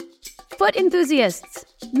Foot enthusiasts,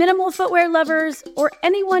 minimal footwear lovers, or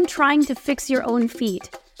anyone trying to fix your own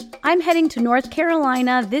feet. I'm heading to North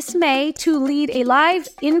Carolina this May to lead a live,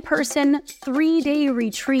 in-person, 3-day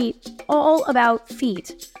retreat all about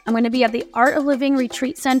feet. I'm going to be at the Art of Living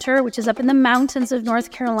Retreat Center, which is up in the mountains of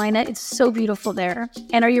North Carolina. It's so beautiful there.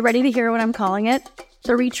 And are you ready to hear what I'm calling it?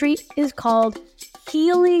 The retreat is called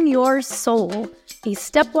Healing Your Soul, a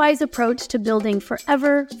stepwise approach to building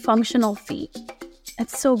forever functional feet.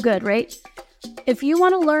 That's so good, right? If you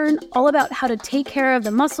want to learn all about how to take care of the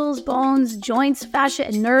muscles, bones, joints, fascia,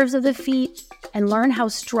 and nerves of the feet, and learn how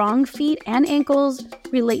strong feet and ankles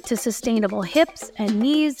relate to sustainable hips and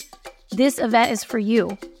knees, this event is for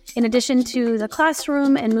you. In addition to the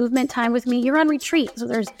classroom and movement time with me, you're on retreat. So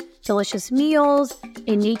there's delicious meals,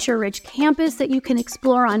 a nature-rich campus that you can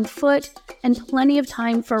explore on foot, and plenty of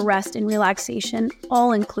time for rest and relaxation,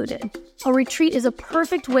 all included. A retreat is a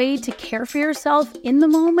perfect way to care for yourself in the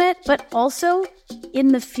moment, but also in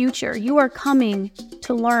the future. You are coming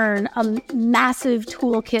to learn a massive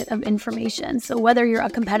toolkit of information. So whether you're a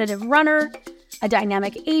competitive runner, a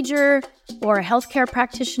dynamic ager, or a healthcare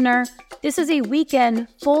practitioner, this is a weekend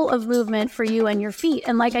full of movement for you and your feet.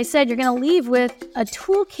 And like I said, you're going to leave with a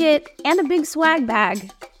toolkit and a big swag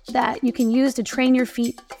bag that you can use to train your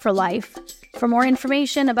feet for life. For more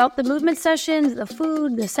information about the movement sessions, the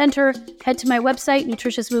food, the center, head to my website,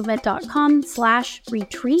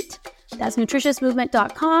 nutritiousmovement.com/retreat. That's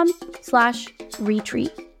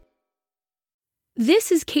nutritiousmovement.com/retreat.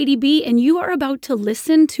 This is Katie B, and you are about to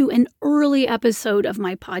listen to an early episode of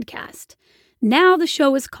my podcast. Now the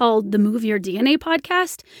show is called the Move Your DNA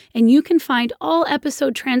Podcast, and you can find all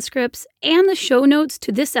episode transcripts and the show notes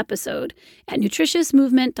to this episode at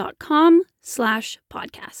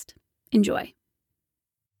nutritiousmovement.com/podcast. Enjoy.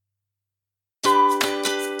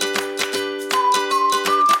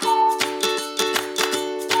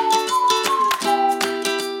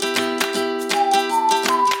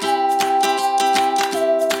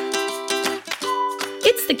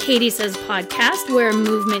 It's the Katie Says podcast, where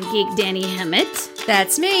movement geek Danny Hemmett,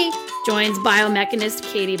 that's me, joins biomechanist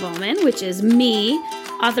Katie Bowman, which is me,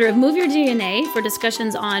 author of Move Your DNA, for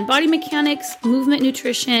discussions on body mechanics, movement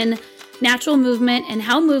nutrition, natural movement, and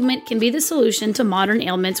how movement can be the solution to modern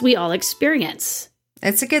ailments we all experience.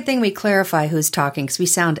 It's a good thing we clarify who's talking, because we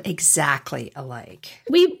sound exactly alike.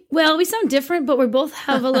 We sound different, but we both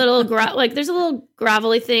have a little, there's a little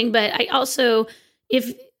gravelly thing, but I also,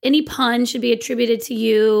 if any pun should be attributed to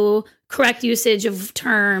you, correct usage of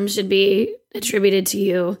terms should be attributed to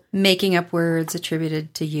you. Making up words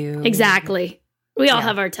attributed to you. Exactly. We all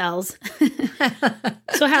have our tells.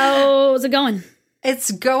 So how's it going?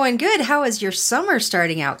 It's going good. How is your summer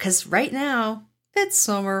starting out? Because right now, it's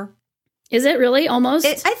summer. Is it really? Almost?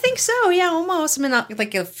 I think so. Yeah, almost. I mean, not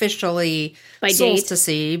like officially by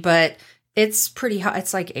solstice, but it's pretty hot.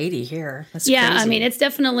 It's like 80 here. That's crazy. I mean, it's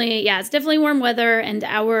definitely warm weather. And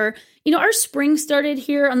our spring started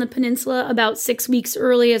here on the peninsula about 6 weeks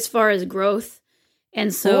early as far as growth.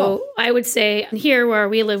 And so cool. I would say here where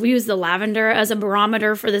we live, we use the lavender as a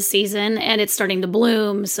barometer for the season, and it's starting to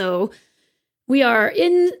bloom. So we are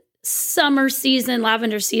in summer season,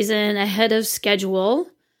 lavender season, ahead of schedule,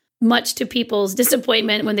 much to people's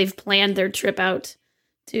disappointment when they've planned their trip out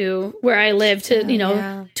to where I live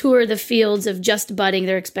to, tour the fields of just budding.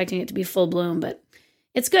 They're expecting it to be full bloom, but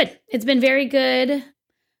it's good. It's been very good.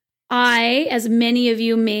 I, as many of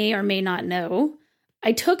you may or may not know,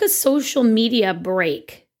 I took a social media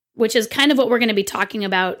break, which is kind of what we're going to be talking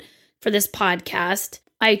about for this podcast.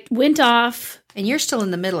 I went off. And you're still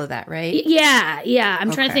in the middle of that, right? Yeah.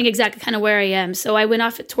 I'm trying to think exactly kind of where I am. So I went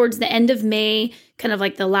off towards the end of May, kind of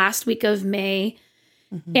like the last week of May.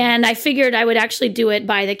 Mm-hmm. And I figured I would actually do it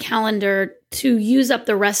by the calendar to use up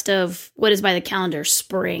the rest of what is by the calendar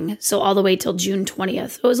spring. So all the way till June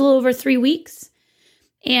 20th. It was a little over 3 weeks.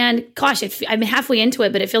 And gosh, I'm halfway into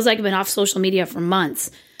it, but it feels like I've been off social media for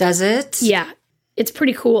months. Does it? Yeah. It's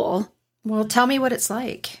pretty cool. Well, tell me what it's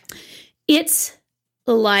like. It's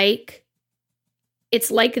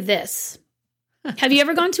like this. Have you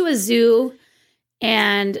ever gone to a zoo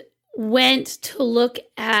and went to look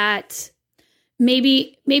at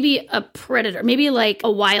maybe a predator, maybe like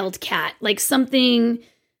a wild cat, like something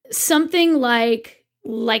like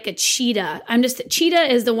a cheetah?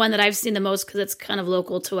 Cheetah is the one that I've seen the most because it's kind of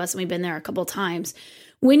local to us and we've been there a couple times.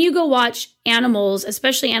 When you go watch animals,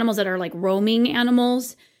 especially animals that are like roaming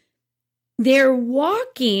animals, they're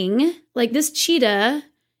walking, like this cheetah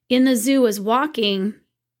in the zoo is walking,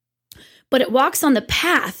 but it walks on the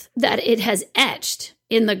path that it has etched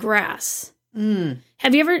in the grass. Mm.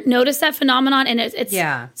 Have you ever noticed that phenomenon? And it's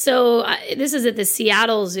yeah. So this is at the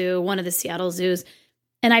Seattle Zoo, one of the Seattle zoos.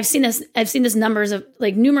 And I've seen this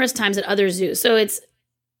numerous times at other zoos. So it's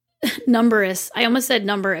numberous. I almost said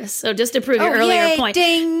numberous. So just to prove your earlier point.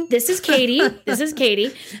 Ding. This is Katie.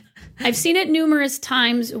 I've seen it numerous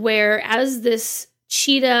times where as this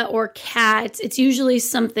cheetah or cat, it's usually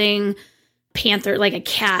something panther, like a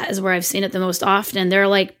cat is where I've seen it the most often. They're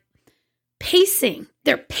like pacing.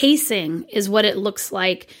 They're pacing is what it looks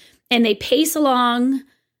like. And they pace along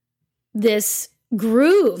this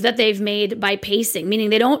groove that they've made by pacing, meaning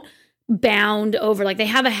they don't bound over. Like they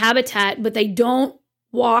have a habitat, but they don't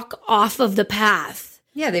walk off of the path.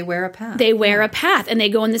 Yeah, they wear a path. They wear a path and they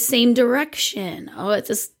go in the same direction. Oh,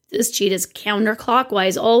 this cheetah's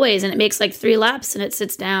counterclockwise always. And it makes like 3 laps and it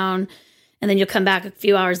sits down. And then you'll come back a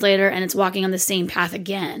few hours later and it's walking on the same path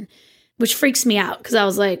again, which freaks me out because I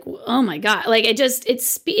was like, oh my God. Like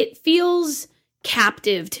it feels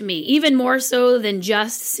captive to me, even more so than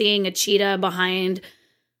just seeing a cheetah behind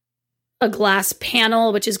a glass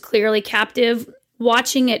panel, which is clearly captive.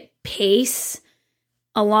 Watching it pace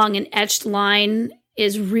along an etched line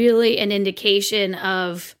is really an indication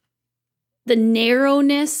of the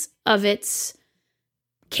narrowness of its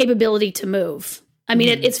capability to move. I mean,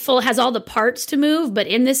 it's full, has all the parts to move, but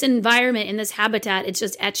in this environment, in this habitat, it's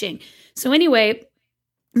just etching. So anyway,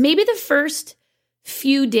 maybe the first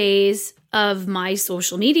few days of my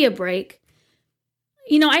social media break,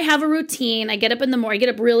 I have a routine. I get up in the morning, I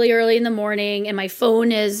get up really early in the morning, and my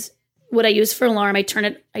phone is what I use for alarm. I turn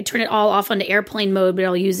it all off onto airplane mode, but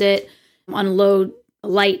I'll use it on low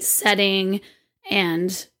light setting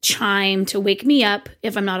and chime to wake me up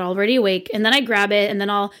if I'm not already awake. And then I grab it, and then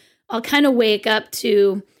I'll kind of wake up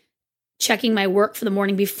to checking my work for the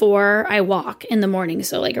morning before I walk in the morning.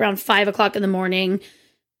 So like around 5 o'clock in the morning,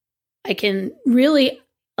 I can really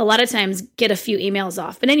a lot of times get a few emails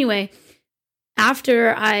off. But anyway,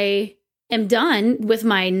 after I am done with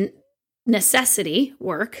my necessity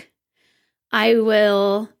work, I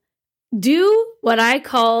will do what I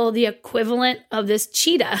call the equivalent of this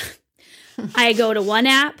cheetah. I go to one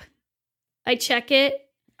app, I check it.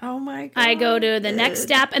 Oh my God. I go to the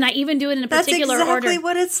next app, and I even do it in a particular order. That's exactly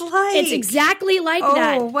what it's like. It's exactly like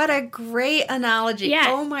that. Oh, what a great analogy. Yeah.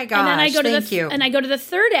 Oh my gosh. And then I go Thank you. And I go to the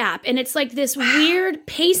third app, and it's like this weird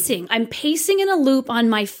pacing. I'm pacing in a loop on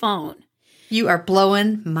my phone. You are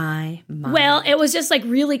blowing my mind. Well, it was just like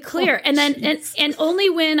really clear. Oh, and then and only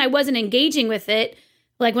when I wasn't engaging with it,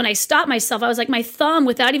 like when I stopped myself, I was like, my thumb,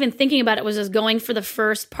 without even thinking about it, was just going for the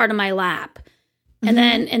first part of my lap. And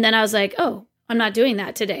then I was like, oh, I'm not doing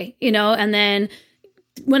that today, And then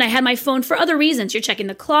when I had my phone for other reasons, you're checking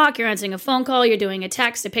the clock, you're answering a phone call, you're doing a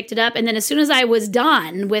text, I picked it up. And then as soon as I was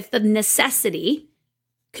done with the necessity,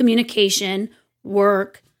 communication,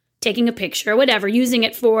 work, taking a picture, whatever, using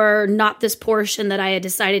it for not this portion that I had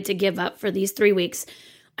decided to give up for these 3 weeks,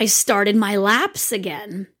 I started my laps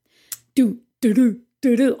again.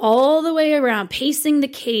 All the way around, pacing the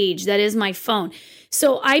cage that is my phone.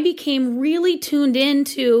 So I became really tuned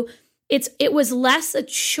into it was less a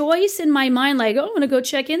choice in my mind, like, oh, I'm going to go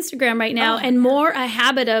check Instagram right now, and more a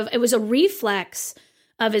habit of, it was a reflex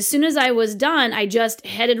of as soon as I was done, I just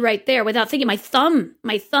headed right there without thinking. My thumb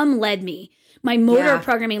led me. My motor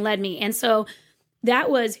programming led me. And so that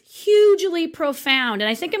was hugely profound. And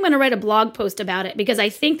I think I'm going to write a blog post about it because I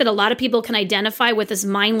think that a lot of people can identify with this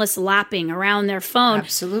mindless lapping around their phone.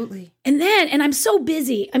 Absolutely. And I'm so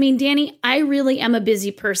busy. I mean, Danny, I really am a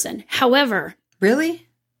busy person. However. Really?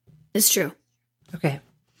 It's true. Okay.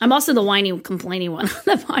 I'm also the whiny, complaining one on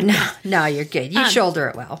the podcast. No, you're good. You shoulder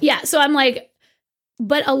it well. Yeah. So I'm like,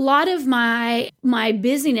 but a lot of my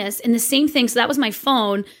busyness and the same thing. So that was my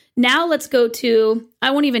phone. Now let's go to,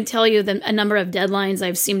 I won't even tell you a number of deadlines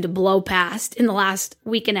I've seemed to blow past in the last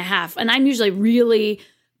week and a half. And I'm usually really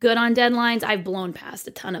good on deadlines. I've blown past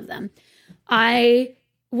a ton of them. I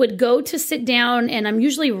would go to sit down and I'm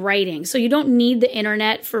usually writing. So you don't need the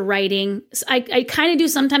internet for writing. So I kind of do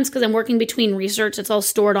sometimes because I'm working between research. It's all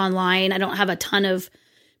stored online. I don't have a ton of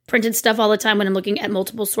printed stuff all the time when I'm looking at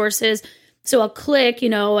multiple sources. So I'll click,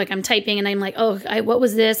 like I'm typing and I'm like, oh, what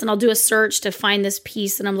was this? And I'll do a search to find this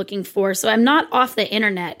piece that I'm looking for. So I'm not off the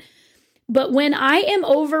internet. But when I am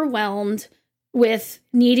overwhelmed with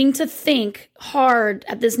needing to think hard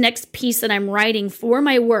at this next piece that I'm writing for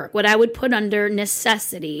my work, what I would put under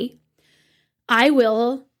necessity, I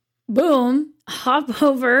will, boom, hop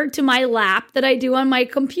over to my lap that I do on my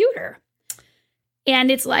computer. And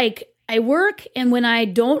it's like I work, and when I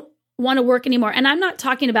don't want to work anymore, and I'm not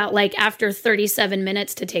talking about like after 37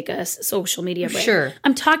 minutes to take a social media break. Sure.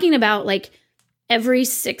 I'm talking about like every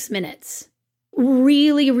 6 minutes.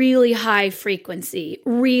 Really, really high frequency,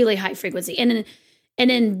 and an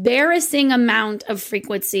embarrassing amount of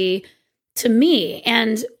frequency to me.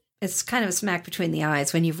 And it's kind of a smack between the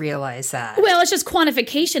eyes when you realize that. well, it's just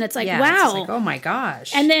quantification. It's like, Yeah, wow. it's just like, oh my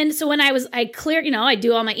gosh. And then, so when I clear, I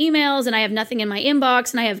do all my emails and I have nothing in my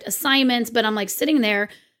inbox and I have assignments, but I'm like sitting there.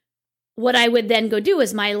 What I would then go do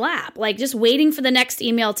is my lap, like just waiting for the next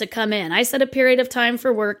email to come in. I set a period of time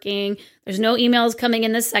for working. There's no emails coming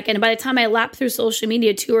in this second. And by the time I lap through social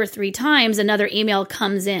media 2 or 3 times, another email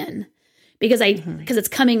comes in because it's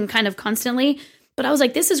coming kind of constantly. But I was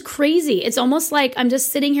like, this is crazy. It's almost like I'm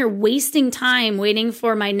just sitting here wasting time waiting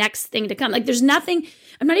for my next thing to come. Like there's nothing,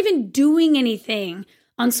 I'm not even doing anything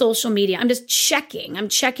on social media. I'm just checking. I'm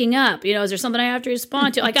checking up. Is there something I have to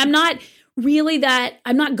respond to? Like I'm not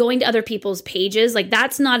going to other people's pages. Like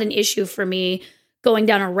that's not an issue for me going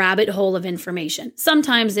down a rabbit hole of information.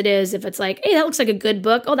 Sometimes it is if it's like, hey, that looks like a good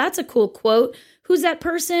book. Oh, that's a cool quote. Who's that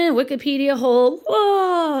person? Wikipedia hole.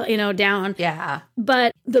 Oh, down. Yeah.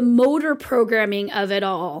 But the motor programming of it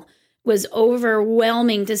all was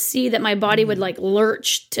overwhelming to see that my body would like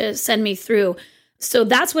lurch to send me through. So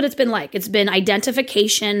that's what it's been like. It's been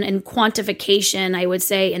identification and quantification, I would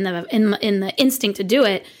say, in the instinct to do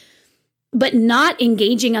it, but not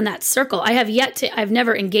engaging on that circle. I've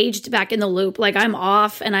never engaged back in the loop. Like I'm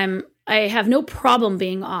off and I have no problem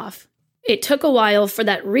being off. It took a while for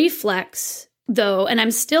that reflex though. And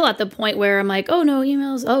I'm still at the point where I'm like, oh no,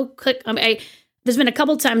 emails. Oh, click. There's been a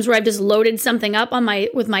couple times where I've just loaded something up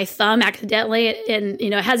with my thumb accidentally and,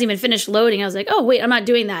 it hasn't even finished loading. I was like, oh wait, I'm not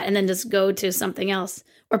doing that. And then just go to something else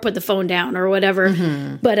or put the phone down or whatever.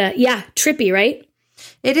 Mm-hmm. But yeah, trippy, right?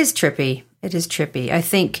 It is trippy. I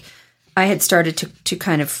think I had started to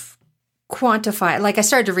kind of quantify, like I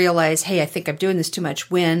started to realize, hey, I think I'm doing this too much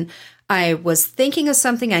when I was thinking of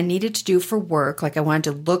something I needed to do for work, like I wanted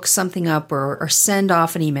to look something up or send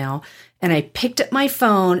off an email, and I picked up my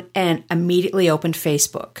phone and immediately opened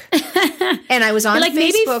Facebook. And I was on like,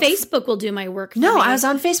 Facebook. Maybe Facebook will do my work for No, me. I was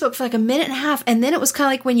on Facebook for like a minute and a half, and then it was kind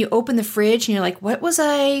of like when you open the fridge and you're like, what was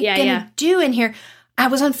I going to do in here? I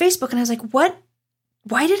was on Facebook and I was like, what?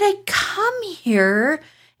 Why did I come here?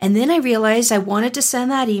 And then I realized I wanted to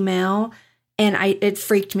send that email. And it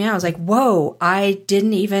freaked me out. I was like, whoa, I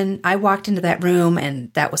walked into that room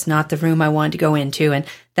and that was not the room I wanted to go into. And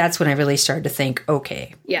that's when I really started to think,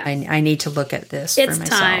 okay, I need to look at this for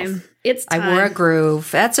myself. It's time. I wore a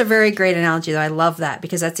groove. That's a very great analogy, though. I love that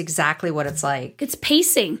because that's exactly what it's like. It's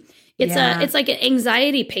pacing. It's like an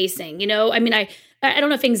anxiety pacing, I mean, I don't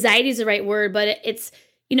know if anxiety is the right word, but it's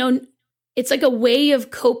like a way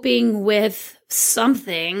of coping with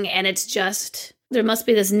something. And it's just, there must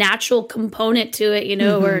be this natural component to it,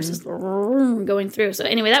 where it's just going through. So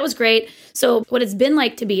anyway, that was great. So what it's been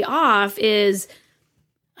like to be off is,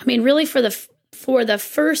 I mean, really for the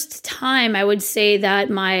first time, I would say that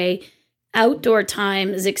my outdoor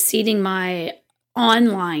time is exceeding my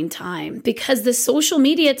online time because the social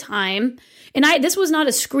media time, and this was not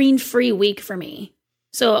a screen-free week for me.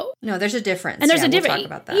 So no, there's a difference. And there's a difference. We'll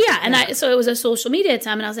talk about that. Yeah. And so it was a social media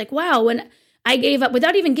time. And I was like, wow, when I gave up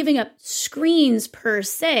without even giving up screens per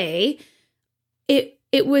se,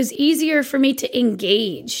 it was easier for me to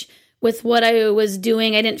engage with what I was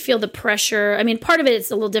doing. I didn't feel the pressure. I mean, part of it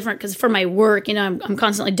is a little different because for my work, I'm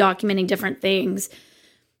constantly documenting different things.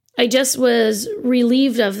 I just was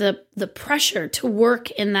relieved of the pressure to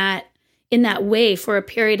work in that way for a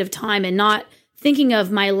period of time and not thinking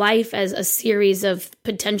of my life as a series of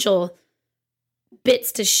potential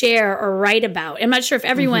bits to share or write about. I'm not sure if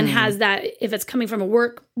everyone has that, if it's coming from a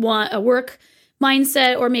work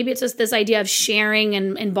mindset, or maybe it's just this idea of sharing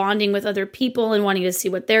and bonding with other people and wanting to see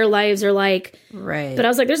what their lives are like. Right. But I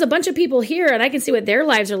was like, there's a bunch of people here and I can see what their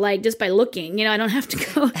lives are like just by looking. I don't have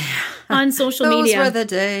to go on social media. Those were the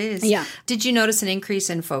days. Yeah. Did you notice an increase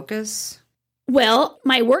in focus? Well,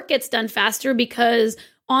 my work gets done faster because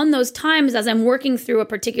on those times as I'm working through a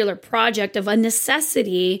particular project of a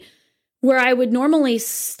necessity, where I would normally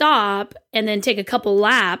stop and then take a couple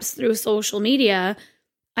laps through social media,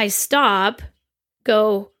 I stop,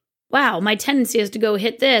 go, wow, my tendency is to go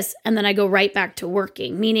hit this, and then I go right back to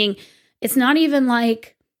working. Meaning it's not even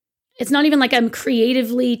like I'm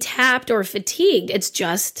creatively tapped or fatigued. It's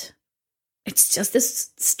just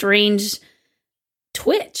this strange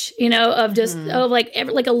twitch, of just of like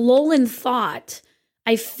a lull in thought.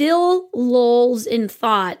 I fill lulls in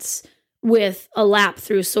thoughts with a lap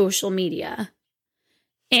through social media.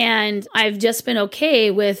 And I've just been okay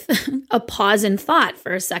with a pause in thought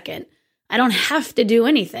for a second. I don't have to do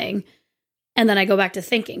anything. And then I go back to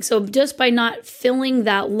thinking. So just by not filling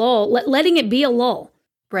that lull, letting it be a lull.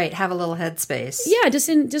 Right. Have a little headspace. Yeah.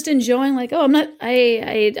 Just enjoying like, oh,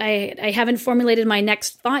 I haven't formulated my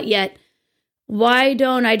next thought yet. why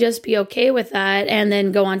don't I just be okay with that and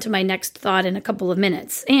then go on to my next thought in a couple of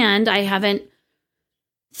minutes? And I haven't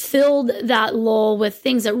filled that lull with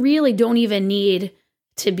things that really don't even need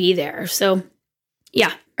to be there. So,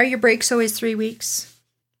 yeah. Are your breaks always 3 weeks?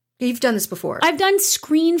 You've done this before. I've done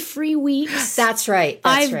screen-free weeks. That's right.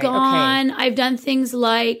 I've done things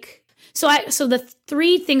like, so the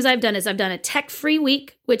 3 things I've done is I've done a tech-free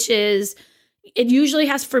week, which is, it usually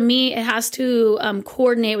has, for me, it has to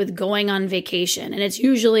coordinate with going on vacation. And it's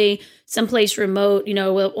usually someplace remote,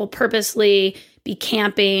 we'll purposely be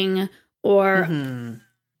camping or,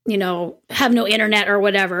 have no internet or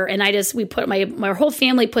whatever. And we put my whole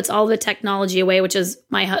family puts all the technology away, which is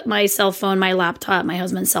my cell phone, my laptop, my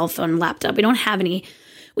husband's cell phone, laptop. We don't have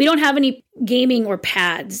any gaming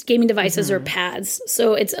devices or pads.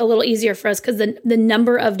 So it's a little easier for us because the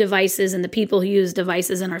number of devices and the people who use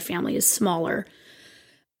devices in our family is smaller.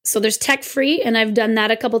 So there's tech free, and I've done that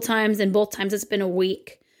a couple times, and both times it's been a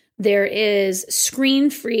week. There is screen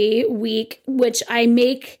free week, which I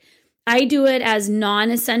do it as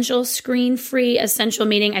non-essential, screen free, essential,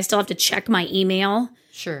 meaning I still have to check my email.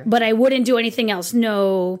 Sure. But I wouldn't do anything else.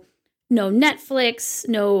 No Netflix,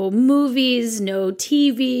 no movies, no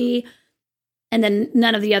TV, and then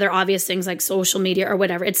none of the other obvious things like social media or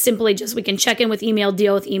whatever. It's simply just we can check in with email,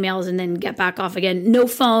 deal with emails, and then get back off again. No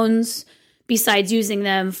phones besides using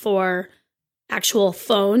them for actual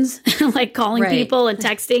phones, like calling people and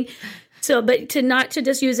texting. So, but to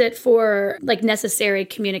just use it for like necessary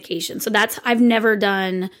communication. So I've never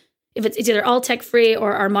done, if it's either all tech free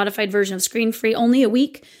or our modified version of screen free, only a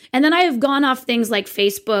week. And then I have gone off things like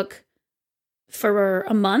Facebook for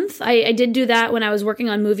a month. I did do that when I was working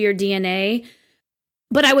on Move Your DNA,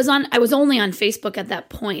 but I was only on Facebook at that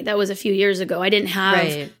point. That was a few years ago. I didn't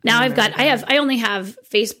have, I only have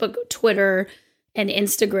Facebook, Twitter, and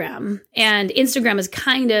Instagram. And Instagram has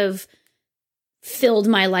kind of filled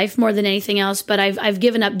my life more than anything else, but I've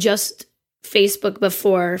given up just Facebook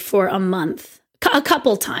before for a month, a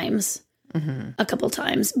couple times,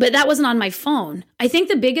 but that wasn't on my phone. I think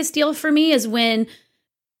the biggest deal for me is when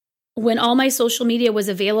all my social media was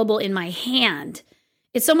available in my hand.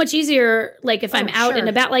 It's so much easier, like if I'm out and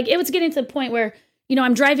about, like it was getting to the point where,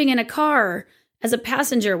 I'm driving in a car as a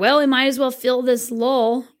passenger. Well, I might as well fill this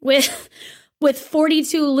lull with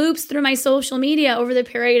 42 loops through my social media over the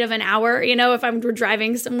period of an hour, if I'm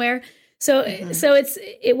driving somewhere. So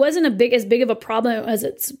it wasn't as big of a problem as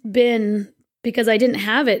it's been because I didn't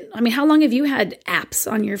have it. I mean, how long have you had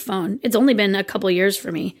apps on your phone? It's only been a couple years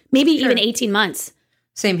for me, maybe even 18 months.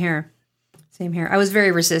 Same here. I was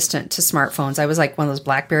very resistant to smartphones. I was like one of those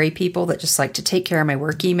BlackBerry people that just like to take care of my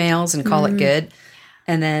work emails and call it good.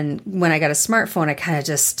 And then when I got a smartphone,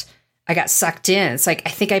 I got sucked in. It's like, I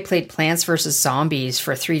think I played Plants vs. Zombies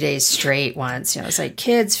for 3 days straight once. It's like,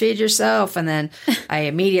 kids, feed yourself. And then I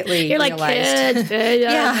immediately realized. Like, kids, feed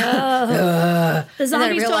yourself. The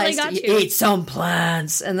zombies totally got you. Eat some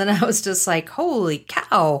plants. And then I was just like, holy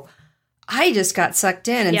cow. I just got sucked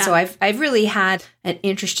in. And so I've really had an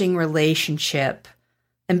interesting relationship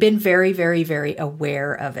and been very, very, very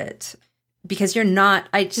aware of it. Because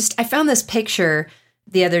I found this picture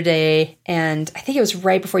the other day, and I think it was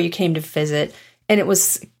right before you came to visit, and it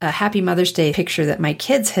was a Happy Mother's Day picture that my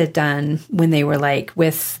kids had done when they were like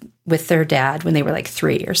with their dad when they were like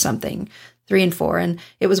 3 or something, 3 and 4, and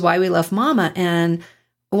it was Why We Love Mama. And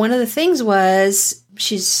one of the things was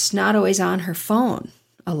she's not always on her phone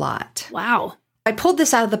a lot. Wow. I pulled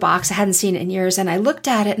this out of the box. I hadn't seen it in years, and I looked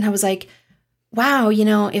at it and I was like, wow,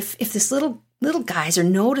 if this little guys are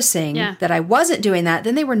noticing that I wasn't doing that,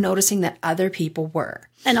 then they were noticing that other people were.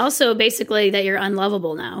 And also basically that you're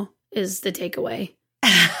unlovable now is the takeaway.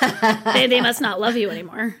 they must not love you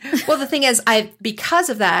anymore. Well, the thing is,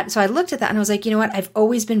 because of that, so I looked at that and I was like, you know what? I've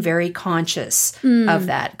always been very conscious of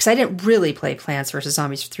that because I didn't really play Plants vs.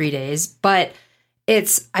 Zombies for 3 days, but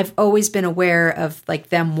I've always been aware of like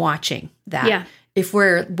them watching that. Yeah. If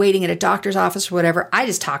we're waiting at a doctor's office or whatever, I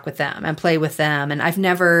just talk with them and play with them. And I've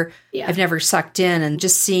never sucked in, and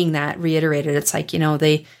just seeing that reiterated, it's like,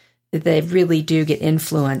 they really do get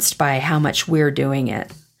influenced by how much we're doing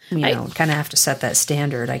it. Kind of have to set that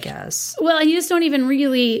standard, I guess. Well, and you just don't even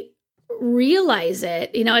really realize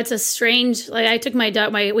it. It's a strange, like I took my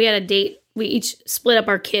dog, we had a date. We each split up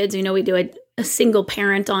our kids. We do a single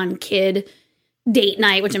parent on kid date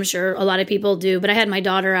night, which I'm sure a lot of people do. But I had my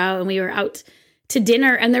daughter out, and we were out to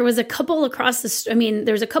dinner, and there was a couple across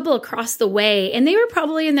the way, and they were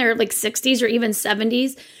probably in their like 60s or even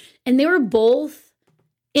 70s, and they were both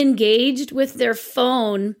engaged with their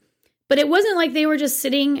phone, but it wasn't like they were just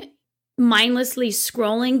sitting mindlessly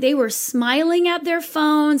scrolling, they were smiling at their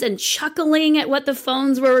phones and chuckling at what the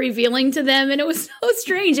phones were revealing to them. And it was so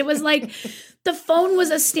strange. It was like the phone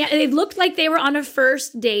was they looked like they were on a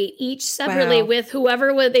first date, each separately with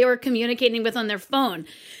whoever they were communicating with on their phone.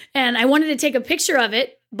 And I wanted to take a picture of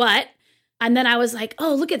it, and then I was like,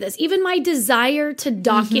 oh, look at this. Even my desire to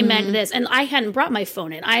document this. And I hadn't brought my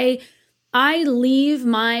phone in. I leave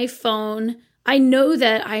my phone. I know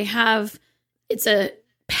that it's a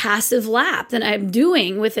passive lap that I'm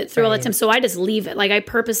doing with it through all the time. So I just leave it. Like I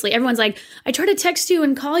purposely, everyone's like, I try to text you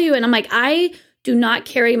and call you. And I'm like, I do not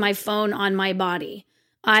carry my phone on my body.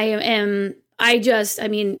 I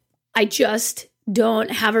just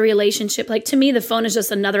don't have a relationship. Like to me, the phone is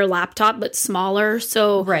just another laptop, but smaller.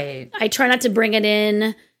 So I try not to bring it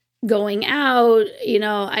in going out.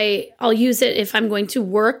 I'll use it if I'm going to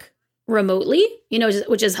work remotely,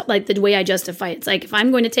 which is like the way I justify it. It's like, if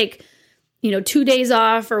I'm going to take, 2 days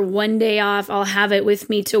off or 1 day off, I'll have it with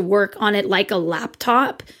me to work on it like a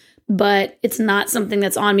laptop, but it's not something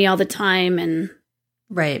that's on me all the time. And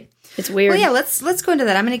it's weird. Well, yeah, let's go into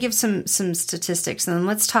that. I'm going to give some statistics, and then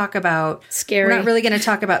let's talk about scary. We're not really going to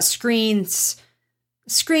talk about screen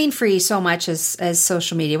free so much as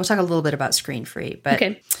social media. We'll talk a little bit about screen free, but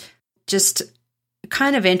just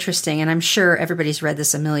kind of interesting. And I'm sure everybody's read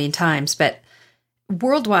this a million times, but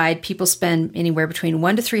worldwide, people spend anywhere between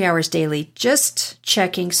 1 to 3 hours daily just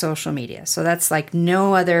checking social media. So that's like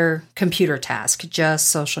no other computer task, just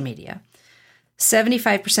social media.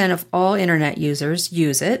 75% of all internet users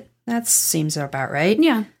use it. That seems about right.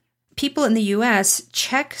 Yeah. People in the U.S.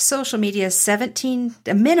 check social media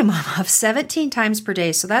a minimum of 17 times per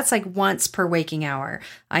day. So that's like once per waking hour.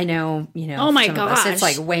 I know, oh my gosh, it's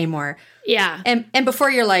like way more. Yeah. And before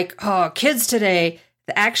you're like, oh, kids today,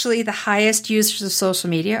 actually the highest users of social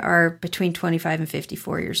media are between 25 and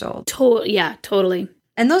 54 years old. Yeah, totally.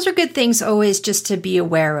 And those are good things always just to be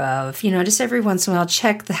aware of, just every once in a while,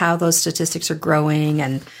 check how those statistics are growing,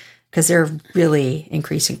 and because they're really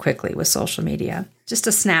increasing quickly with social media. Just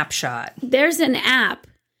a snapshot. There's an app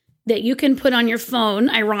that you can put on your phone,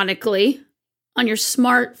 ironically, on your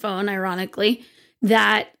smartphone, ironically,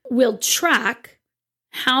 that will track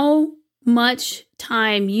how much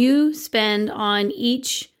time you spend on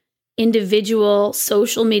each individual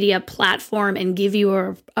social media platform and give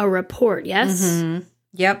you a report. Yes? Mm-hmm.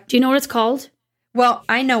 Yep. Do you know what it's called? Well,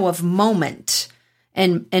 I know of Moment.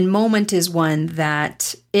 And Moment is one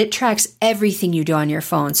that it tracks everything you do on your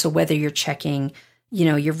phone. So whether you're checking,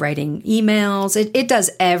 you're writing emails, it does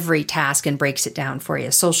every task and breaks it down for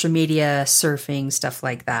you. Social media, surfing, stuff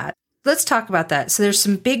like that. Let's talk about that. So there's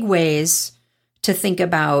some big ways to think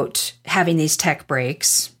about having these tech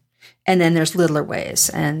breaks. And then there's littler ways.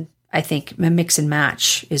 And I think a mix and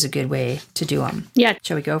match is a good way to do them. Yeah.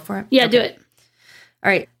 Shall we go for it? Yeah, okay. Do it. All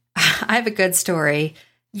right. I have a good story.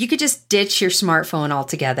 You could just ditch your smartphone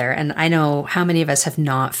altogether. And I know how many of us have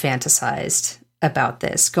not fantasized about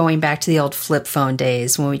this, going back to the old flip phone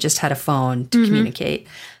days when we just had a phone to communicate.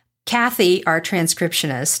 Kathy, our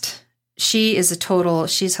transcriptionist, she's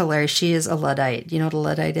hilarious. She is a Luddite. Do you know what a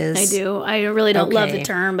Luddite is? I do. I really don't love the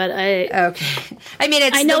term, but Okay. I mean,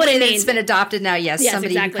 I know what it means. It's been adopted now, yes.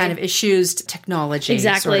 Somebody who kind of eschews technology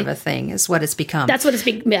sort of a thing is what it's become. That's what it's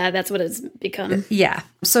become. Yeah.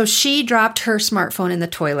 So she dropped her smartphone in the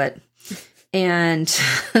toilet, and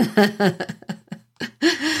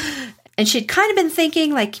and she'd kind of been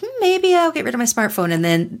thinking like, maybe I'll get rid of my smartphone. And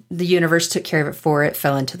then the universe took care of it for it,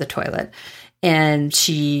 fell into the toilet. And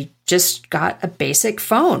she just got a basic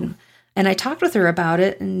phone. And I talked with her about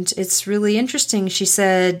it, and it's really interesting. She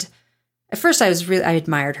said, at first I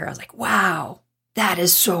admired her. I was like, wow, that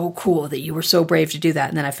is so cool that you were so brave to do that.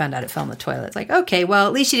 And then I found out it fell in the toilet. It's like, okay, well,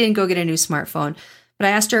 at least you didn't go get a new smartphone. But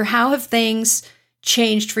I asked her, how have things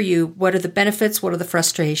changed for you? What are the benefits? What are the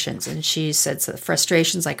frustrations? And she said, so the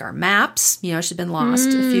frustrations like our maps, she's been lost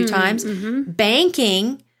a few times. Mm-hmm.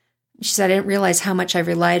 Banking. She said, I didn't realize how much I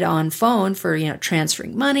relied on phone for,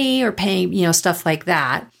 transferring money or paying, stuff like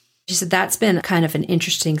that. She said, that's been kind of an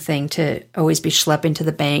interesting thing to always be schlepping to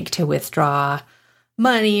the bank to withdraw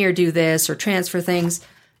money or do this or transfer things.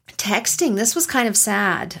 Texting, this was kind of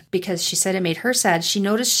sad because she said it made her sad. She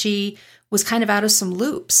noticed she was kind of out of some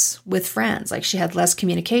loops with friends. Like she had less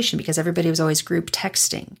communication because everybody was always group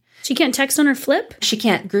texting. She can't text on her flip? She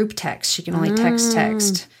can't group text. She can only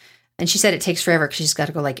text. And she said it takes forever because she's got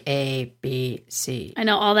to go like A, B, C. I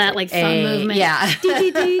know all that like thumb movement. Yeah.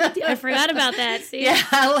 I forgot about that. See? Yeah,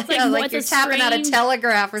 like you're tapping out a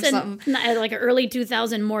telegraph or something. Like an early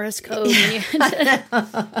 2000 Morse code.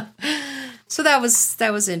 So that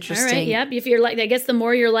was interesting. All right, yep. If you're like, I guess the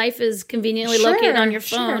more your life is conveniently located on your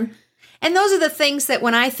phone. Sure. And those are the things that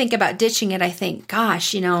when I think about ditching it, I think,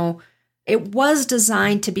 gosh, it was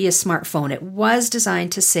designed to be a smartphone. It was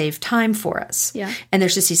designed to save time for us. Yeah. And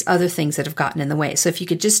there's just these other things that have gotten in the way. So if you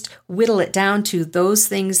could just whittle it down to those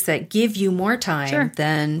things that give you more time,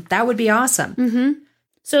 then that would be awesome. Mm-hmm.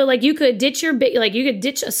 So like you could ditch you could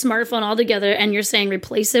ditch a smartphone altogether, and you're saying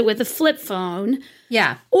replace it with a flip phone.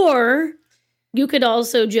 Yeah. Or you could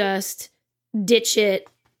also just ditch it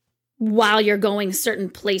while you're going certain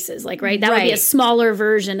places, like, right? That would be a smaller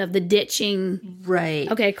version of the ditching. Right.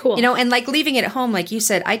 Okay, cool. And like leaving it at home, like you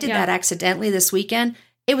said, I did that accidentally this weekend.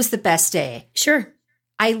 It was the best day. Sure.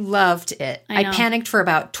 I loved it. I panicked for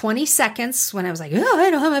about 20 seconds when I was like, oh, I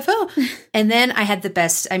don't have my phone. And then I had the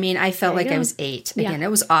best. I mean, I felt like I was 8. Again, it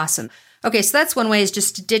was awesome. Okay, so that's one way, is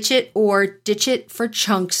just to ditch it, or ditch it for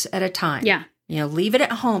chunks at a time. Yeah. Leave it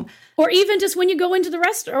at home. Or even just when you go into the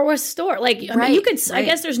restaurant or a store. Like, I mean, you could, I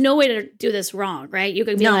guess there's no way to do this wrong, right? You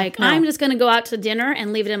could be I'm just going to go out to dinner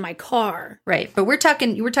and leave it in my car. Right. But we're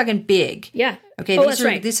talking big. Yeah. Okay.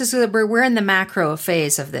 This is we're in the macro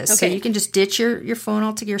phase of this. Okay. So you can just ditch your phone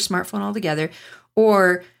altogether, your smartphone altogether,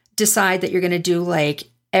 or decide that you're going to do like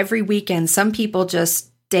every weekend. Some people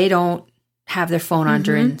they don't have their phone on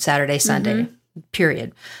during Saturday, Sunday,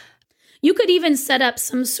 period. You could even set up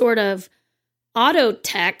some sort of auto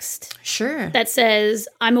text that says,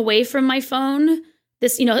 I'm away from my phone.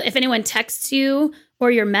 This, if anyone texts you or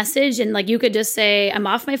your message, and like you could just say, I'm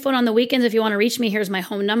off my phone on the weekends. If you want to reach me, here's my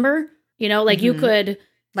home number. You could,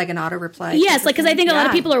 like an auto reply. Yes, like, because I think a lot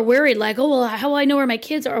of people are worried, like, oh, well, how will I know where my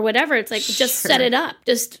kids are or whatever? It's like, just set it up.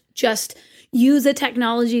 Just use the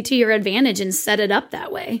technology to your advantage and set it up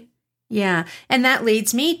that way. Yeah. And that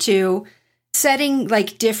leads me to setting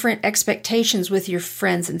like different expectations with your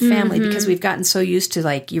friends and family, because we've gotten so used to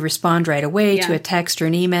like you respond right away to a text or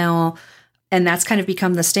an email, and that's kind of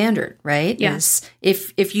become the standard, right? Yes.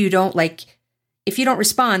 If you don't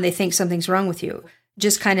respond, they think something's wrong with you.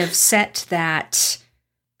 Just kind of set that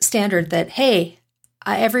standard that, hey,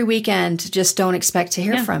 every weekend, just don't expect to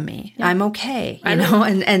hear from me. Yeah. I'm okay,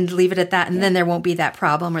 and leave it at that. And then there won't be that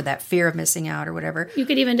problem or that fear of missing out or whatever. You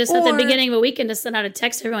could even just at the beginning of a weekend just send out a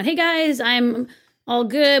text to everyone. Hey guys, I'm all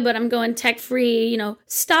good, but I'm going tech free.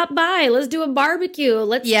 Stop by. Let's do a barbecue.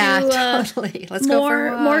 Let's do totally. Let's go for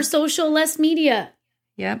a walk. More social, less media.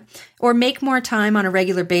 Yeah. Or make more time on a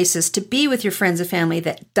regular basis to be with your friends and family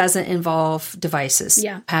that doesn't involve devices.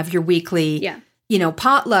 Yeah. Have your weekly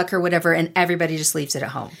potluck or whatever, and everybody just leaves it at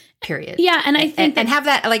home, period. Yeah, and I think and have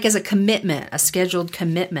that like as a commitment, a scheduled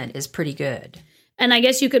commitment is pretty good. And I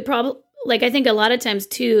guess you could probably, like, I think a lot of times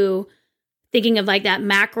too, thinking of like that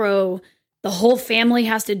macro, the whole family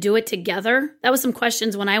has to do it together. That was some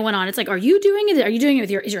questions when I went on. It's like, are you doing it? Are you doing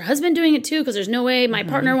it is your husband doing it too? Because there's no way my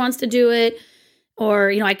partner wants to do it.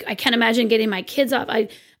 Or, I can't imagine getting my kids off. I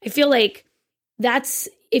feel like that's,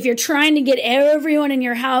 if you're trying to get everyone in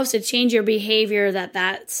your house to change your behavior,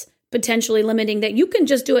 that's potentially limiting, that you can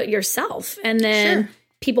just do it yourself. And then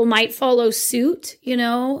people might follow suit,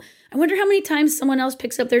 I wonder how many times someone else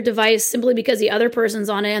picks up their device simply because the other person's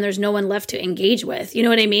on it and there's no one left to engage with. You know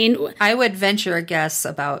what I mean? I would venture a guess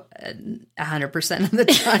about 100% of the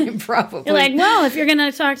time, probably. You're like, well, if you're going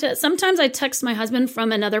to talk to... Sometimes I text my husband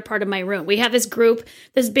from another part of my room. We have this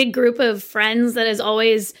big group of friends that is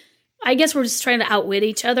always... I guess we're just trying to outwit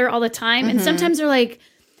each other all the time. And sometimes they're like,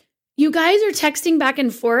 you guys are texting back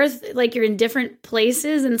and forth like you're in different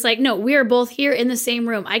places. And it's like, no, we are both here in the same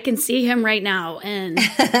room. I can see him right now. And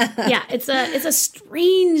yeah, it's a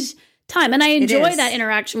strange time. And I enjoy that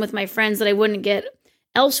interaction with my friends that I wouldn't get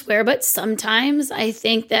elsewhere. But sometimes I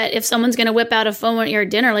think that if someone's going to whip out a phone at your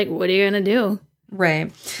dinner, like, what are you going to do?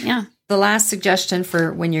 Right. Yeah. The last suggestion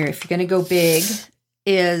for if you're going to go big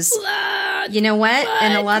is... You know what?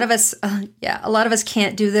 And a lot of us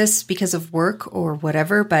can't do this because of work or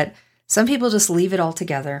whatever, but some people just leave it all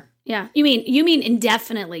together. Yeah. You mean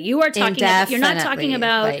indefinitely. You are talking about, you're not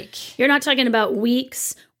talking about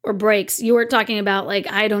weeks or breaks. You are talking about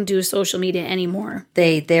like, I don't do social media anymore.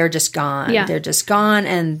 They're just gone. Yeah. They're just gone,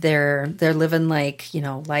 and they're living like,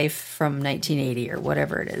 life from 1980 or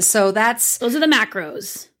whatever it is. So those are the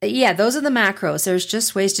macros. Yeah, those are the macros. There's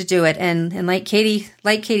just ways to do it. And like Katie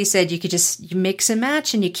said, you could just mix and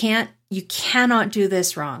match, and you cannot do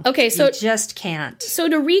this wrong. Okay, so you just can't. So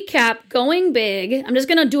to recap, going big, I'm just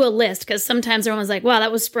going to do a list because sometimes everyone's like, wow,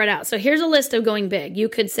 that was spread out. So here's a list of going big. You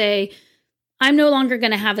could say, I'm no longer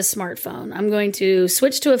going to have a smartphone. I'm going to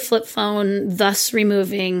switch to a flip phone, thus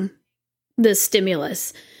removing the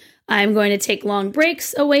stimulus. I'm going to take long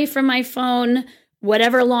breaks away from my phone,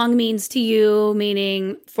 whatever long means to you,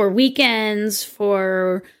 meaning for weekends,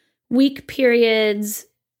 for week periods,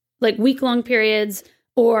 like week-long periods,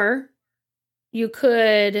 or You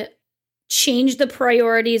could change the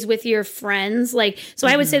priorities with your friends. Like, so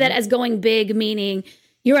I would say that as going big, meaning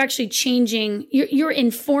you're actually changing, you're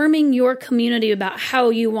informing your community about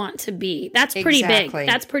how you want to be. That's pretty big.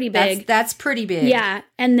 That's pretty big. That's pretty big. Yeah.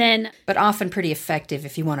 And then, but often pretty effective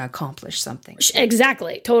if you want to accomplish something.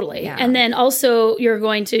 Exactly. Totally. Yeah. And then also you're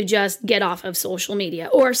going to just get off of social media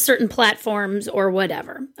or certain platforms or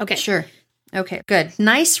whatever. Okay. Sure. Okay, good.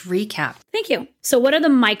 Nice recap. Thank you. So what are the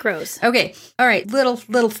micros? Okay. All right.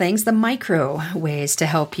 Little things, the micro ways to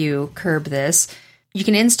help you curb this. You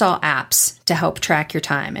can install apps to help track your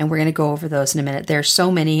time, and we're going to go over those in a minute. There's so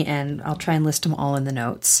many, and I'll try and list them all in the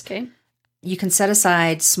notes. Okay. You can set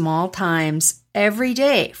aside small times every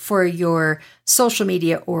day for your social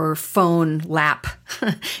media or phone lap.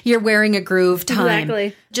 You're wearing a groove time.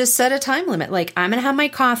 Exactly. Just set a time limit. Like, I'm going to have my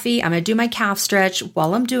coffee. I'm going to do my calf stretch.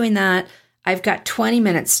 While I'm doing that, I've got 20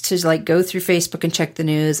 minutes to like go through Facebook and check the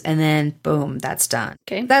news, and then boom, that's done.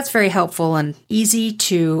 Okay. That's very helpful and easy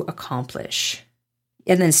to accomplish.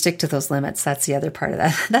 And then stick to those limits. That's the other part of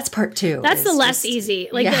that. That's part 2. That's the less easy.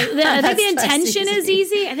 Like, I think the intention is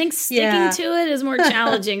easy. I think sticking to it is more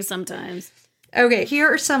challenging sometimes. Okay,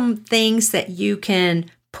 here are some things that you can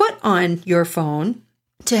put on your phone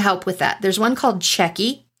to help with that. There's one called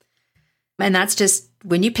Checky. And that's just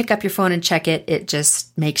when you pick up your phone and check it, it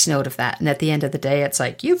just makes note of that. And at the end of the day, it's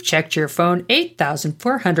like, you've checked your phone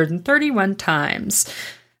 8,431 times.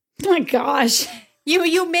 Oh my gosh.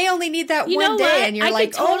 You may only need that one day, and you're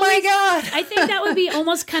like, oh my God. I think that would be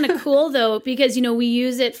almost kind of cool, though, because, we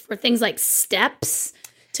use it for things like steps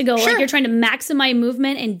to go, like you're trying to maximize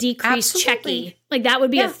movement and decrease Checky. Like that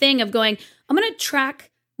would be a thing of going, I'm going to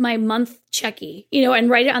track my month Checky, and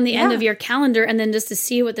write it on the end of your calendar, and then just to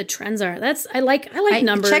see what the trends are. I like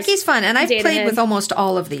numbers. Checky's fun, and I've played with almost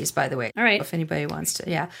all of these, by the way. All right. If anybody wants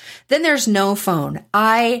to, Then there's No Phone.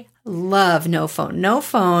 I love No Phone. No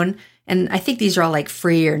Phone. And I think these are all like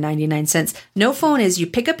free or 99 cents. No Phone is you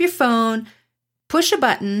pick up your phone, push a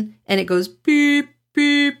button, and it goes beep,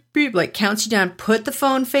 beep, beep, like counts you down. Put the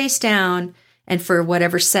phone face down, and for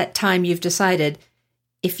whatever set time you've decided,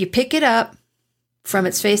 if you pick it up from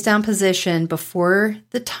its face down position before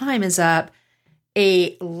the time is up,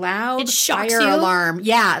 a loud fire alarm.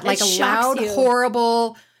 Yeah, like a loud,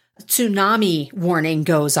 horrible tsunami warning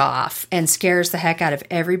goes off and scares the heck out of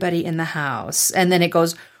everybody in the house. And then it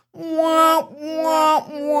goes, wah, wah,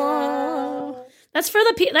 wah. I feel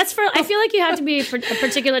like you have to be a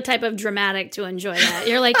particular type of dramatic to enjoy that.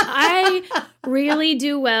 You're like, I really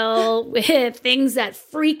do well with things that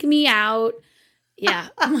freak me out. Yeah.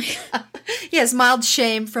 Yes, mild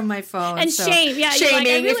shame from my phone. And shame, yeah.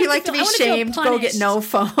 Shaming. If you like to be shamed, go get No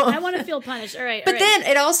Phone. I want to feel punished. All right. But then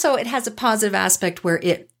it has a positive aspect where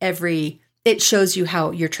it shows you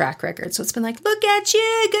how your track record. So it's been like, look at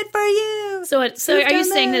you, good for you. So are you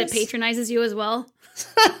saying that it patronizes you as well?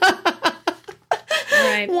 All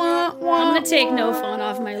right. I'm going to take No Phone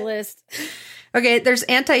off my list. Okay, there's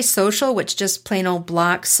Antisocial, which just plain old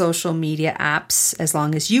blocks social media apps as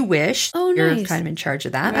long as you wish. Oh, nice. You're kind of in charge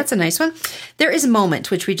of that. Right. That's a nice one. There is Moment,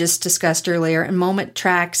 which we just discussed earlier, and Moment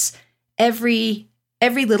tracks every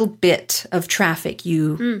little bit of traffic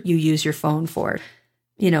you use your phone for.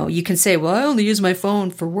 You can say, well, I only use my phone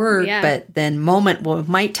for work, but then Moment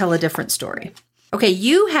might tell a different story. Okay,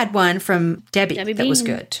 you had one from Debbie that Bean. Was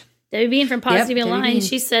good. Debbie Bean from Positivity Aligned.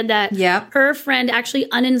 She said that her friend actually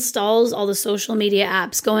uninstalls all the social media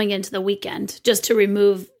apps going into the weekend just to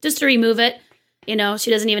remove it. She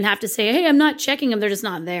doesn't even have to say, hey, I'm not checking them. They're just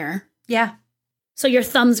not there. Yeah. So your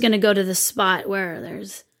thumb's going to go to the spot where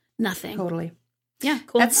there's nothing. Totally. Yeah,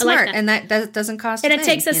 cool. That's smart, and that doesn't cost. And it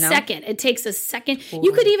takes a second. It takes a second. Totally.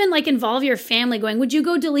 You could even involve your family, going, "Would you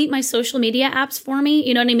go delete my social media apps for me?"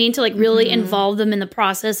 You know what I mean? To really involve them in the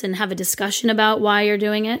process and have a discussion about why you're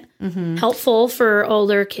doing it. Mm-hmm. Helpful for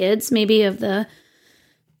older kids, maybe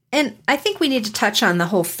And I think we need to touch on the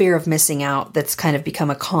whole fear of missing out. That's kind of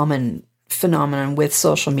become a common phenomenon with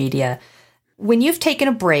social media. When you've taken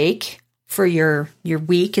a break for your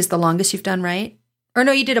week, is the longest you've done, right? Or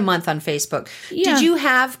no, you did a month on Facebook. Yeah. Did you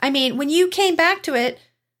when you came back to it,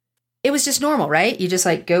 it was just normal, right? You just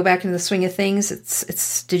go back into the swing of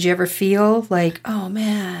things. Did you ever feel like, oh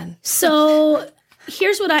man? So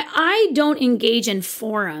here's what I don't engage in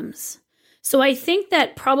forums. So I think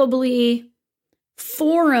that probably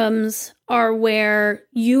forums are where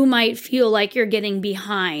you might feel like you're getting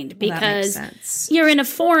behind because you're in a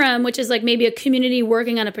forum, which is maybe a community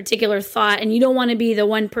working on a particular thought, and you don't want to be the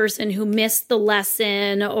one person who missed the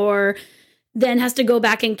lesson or then has to go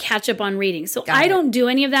back and catch up on reading. So I don't do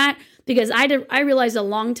any of that because I realized a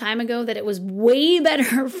long time ago that it was way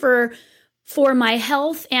better for my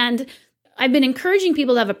health, and I've been encouraging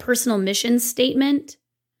people to have a personal mission statement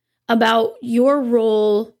about your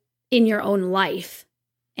role in your own life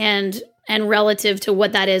and relative to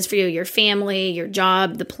what that is for you, your family, your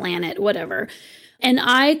job, the planet, whatever. And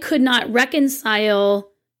I could not reconcile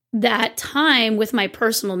that time with my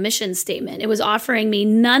personal mission statement. It was offering me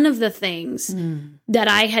none of the things that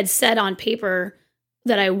I had said on paper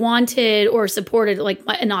that I wanted or supported, like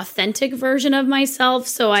an authentic version of myself.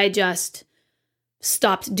 So I just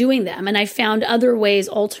stopped doing them. And I found other ways,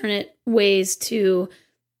 alternate ways to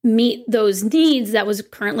meet those needs that was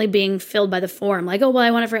currently being filled by the forum. Like, oh, well, I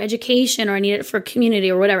want it for education, or I need it for community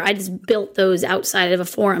or whatever. I just built those outside of a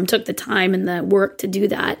forum, took the time and the work to do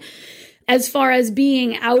that. As far as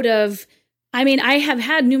being out of, I mean, I have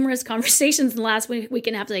had numerous conversations in the last week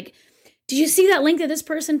and a half, like, did you see that link that this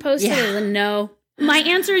person posted? Yeah. And no. My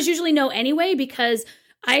answer is usually no anyway, because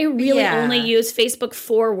I really only use Facebook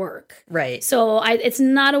for work. Right. So it's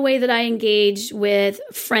not a way that I engage with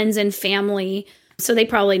friends and family. So they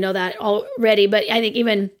probably know that already. But I think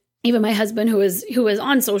even my husband, who is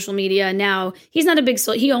on social media now, he's not a big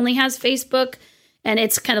he only has Facebook, and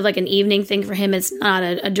it's kind of like an evening thing for him. It's not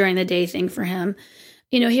a during the day thing for him.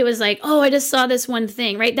 You know, he was like, oh, I just saw this one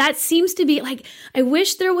thing, right? That seems to be like, I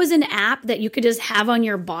wish there was an app that you could just have on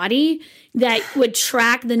your body that would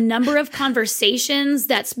track the number of conversations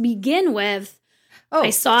that begin with, I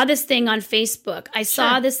saw this thing on Facebook. I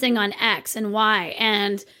saw this thing on X and Y.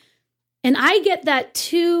 And I get that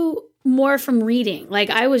too more from reading. Like,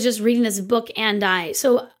 I was just reading this book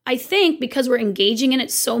so I think because we're engaging in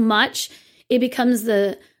it so much, it becomes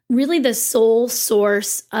really the sole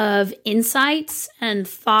source of insights and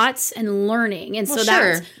thoughts and learning. And so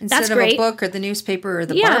that's Instead great. Of a book or the newspaper or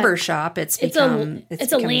the barber shop, it's a link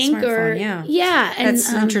or and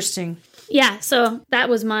that's interesting. Yeah. So that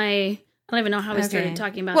was I don't even know how we started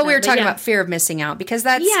talking about that. Well, we were talking about fear of missing out, because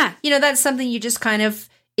that's, that's something you just kind of,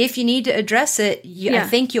 if you need to address it, I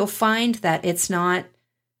think you'll find that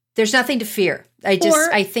there's nothing to fear.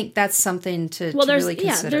 I think that's something to really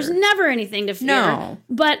consider. There's never anything to fear. No.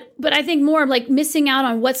 But I think more like missing out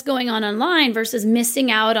on what's going on online versus missing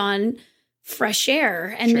out on fresh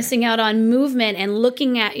air and missing out on movement and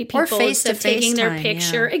looking at people taking their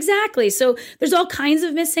picture. Yeah. Exactly. So there's all kinds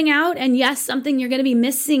of missing out. And yes, something you're going to be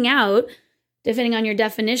missing out, depending on your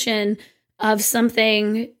definition of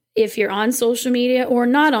something, if you're on social media or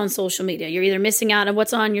not on social media. You're either missing out on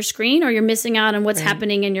what's on your screen or you're missing out on what's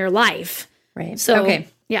happening in your life. Right. So,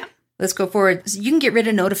 let's go forward. So you can get rid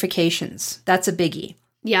of notifications. That's a biggie.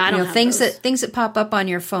 Yeah, I don't have things that pop up on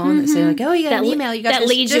your phone that say like, oh, you got an email. You got that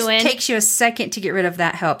leads you in. Just takes you a second to get rid of.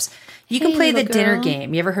 That helps. You can play the dinner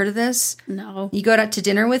game. You ever heard of this? No. You go out to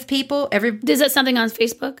dinner with people. Is that something on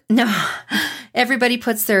Facebook? No. Everybody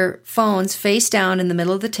puts their phones face down in the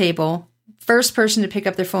middle of the table. First person to pick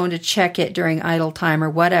up their phone to check it during idle time or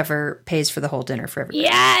whatever pays for the whole dinner for everybody.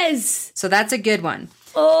 Yes. So that's a good one.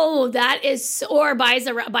 Oh, that is, or buys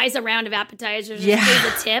a round of appetizers, or pays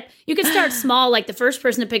a tip. You could start small, like the first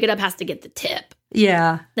person to pick it up has to get the tip.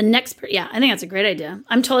 Yeah. The next, I think that's a great idea.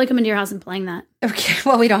 I'm totally coming to your house and playing that. Okay,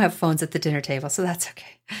 well, we don't have phones at the dinner table, so that's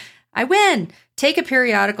okay. I win. Take a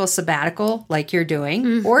periodical sabbatical like you're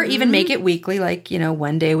doing, or even make it weekly, like,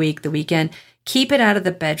 one day a week, the weekend. Keep it out of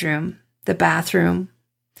the bedroom, the bathroom.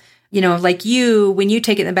 Like when you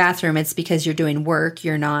take it in the bathroom, it's because you're doing work.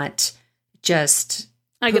 You're not just...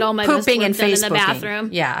 I get all my pooping and Facebooking in the bathroom.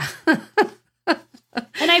 Yeah.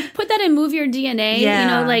 And I put that in Move Your DNA.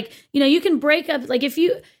 Yeah. You can break up, like if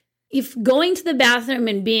going to the bathroom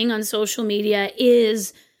and being on social media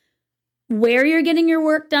is where you're getting your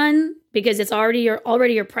work done, because it's already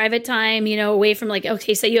your private time, away from like,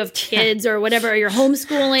 okay, say you have kids or whatever, or you're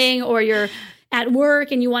homeschooling or you're at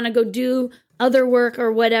work and you want to go do other work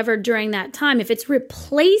or whatever during that time. If it's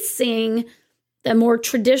replacing the more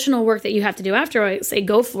traditional work that you have to do after, I say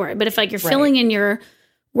go for it. But if you're filling in your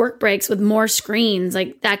work breaks with more screens,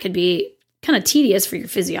 like that could be kind of tedious for your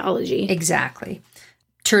physiology. Exactly.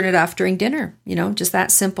 Turn it off during dinner. Just that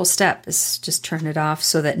simple step is just turn it off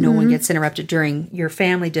so that no one gets interrupted during your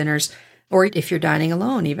family dinners, or if you're dining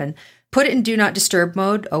alone even. Put it in do not disturb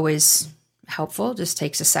mode, always helpful, just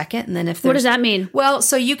takes a second. And then what does that mean? Well,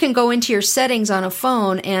 so you can go into your settings on a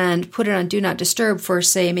phone and put it on do not disturb for,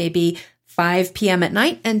 say, maybe 5 p.m. at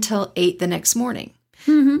night until 8 the next morning.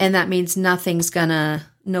 And that means nothing's gonna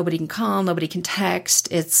nobody can call, nobody can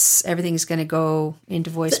text. Everything's going to go into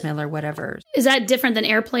voicemail or whatever. Is that different than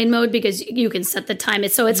airplane mode? Because you can set the time.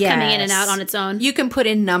 So it's coming in and out on its own. You can put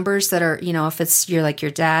in numbers that are, if you're like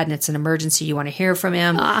your dad and it's an emergency, you want to hear from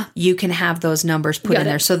him, you can have those numbers put in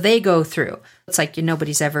there. So they go through. It's like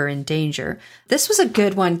nobody's ever in danger. This was a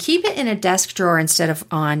good one. Keep it in a desk drawer instead of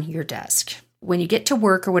on your desk. When you get to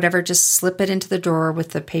work or whatever, just slip it into the drawer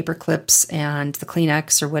with the paper clips and the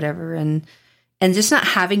Kleenex or whatever, and just not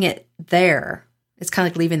having it there. It's kind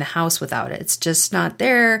of like leaving the house without it. It's just not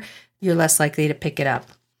there. You're less likely to pick it up.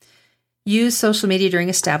 Use social media during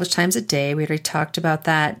established times of day. We already talked about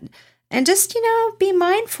that. And just, be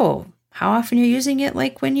mindful how often you're using it,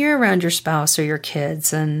 like when you're around your spouse or your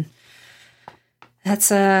kids. And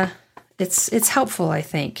that's it's helpful, I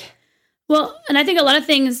think. Well, and I think a lot of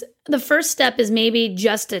things, the first step is maybe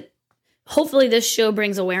just hopefully this show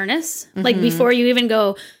brings awareness. Mm-hmm. Like before you even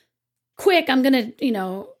go, quick, I'm going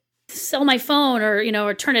to, sell my phone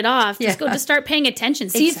or turn it off. Just start paying attention.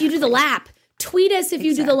 See if you do the lap. Tweet us if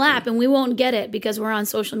you do the lap and we won't get it because we're on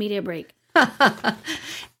social media break.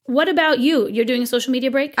 What about you? You're doing a social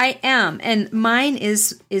media break? I am. And mine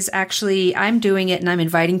is actually, I'm doing it and I'm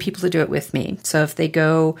inviting people to do it with me. So if they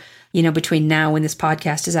go, between now when this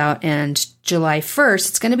podcast is out and July 1st,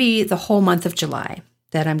 it's going to be the whole month of July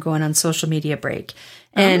that I'm going on social media break.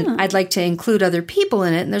 And I'd like to include other people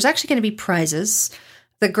in it. And there's actually going to be prizes.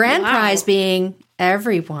 The grand prize being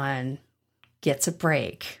everyone gets a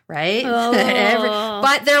break, right? Oh.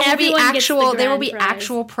 But there will be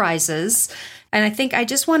actual prizes. And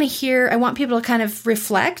I want people to kind of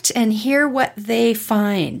reflect and hear what they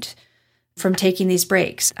find from taking these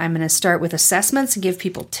breaks. I'm going to start with assessments and give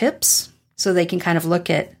people tips so they can kind of look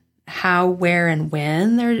at how, where, and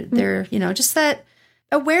when they're just that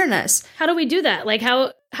awareness. How do we do that? Like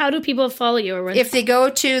how do people follow you? If they go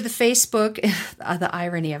to the Facebook, the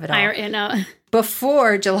irony of it all.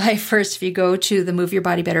 Before July 1st, if you go to the Move Your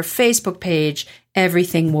Body Better Facebook page,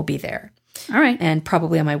 everything will be there. All right. And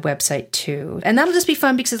probably on my website too. And that'll just be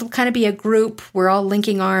fun because it'll kind of be a group. We're all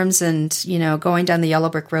linking arms and, going down the yellow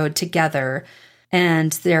brick road together.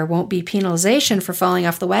 And there won't be penalization for falling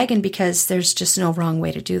off the wagon because there's just no wrong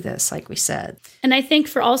way to do this, like we said. And I think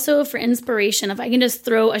for inspiration, if I can just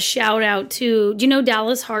throw a shout out to, do you know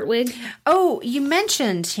Dallas Hartwig? Oh, you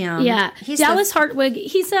mentioned him. Yeah. Dallas Hartwig,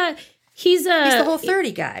 he's the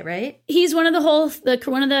Whole30 guy, right? He's one of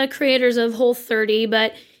the creators of Whole30,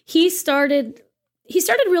 but he started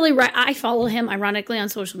really right. I follow him ironically on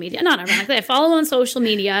social media. Not ironically, I follow him on social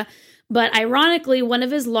media. But ironically, one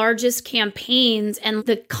of his largest campaigns and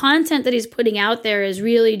the content that he's putting out there is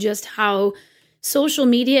really just how social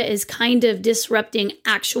media is kind of disrupting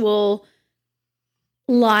actual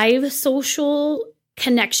live social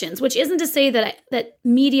connections, which isn't to say that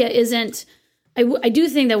media isn't. I do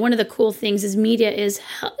think that one of the cool things is media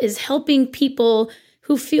is helping people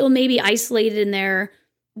who feel maybe isolated in their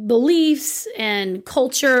beliefs and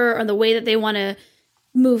culture or the way that they want to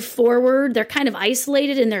move forward. They're kind of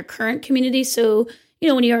isolated in their current community. So,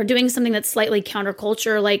 when you're doing something that's slightly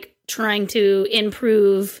counterculture, like trying to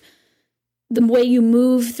improve the way you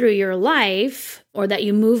move through your life, or that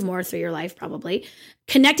you move more through your life, probably,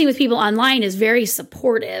 connecting with people online is very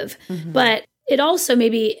supportive. Mm-hmm. But it also may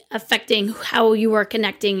be affecting how you are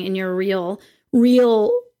connecting in your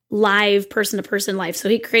real live person-to-person life. So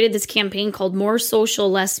he created this campaign called More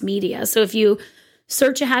Social, Less Media. So if you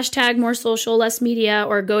search a hashtag More Social, Less Media,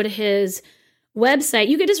 or go to his website,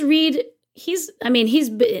 you could just read. He's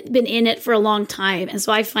been in it for a long time, and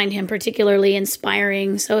so I find him particularly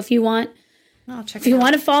inspiring. So if you want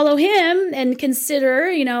to follow him and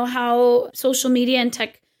consider, how social media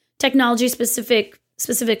and technology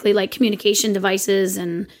specifically like communication devices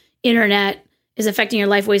and internet is affecting your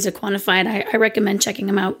life, ways to quantify it, I recommend checking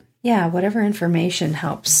him out. Yeah, whatever information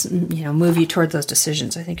helps, move you toward those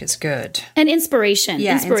decisions, I think is good. And inspiration.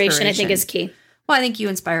 Yeah, inspiration I think is key. Well, I think you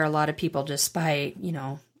inspire a lot of people just by,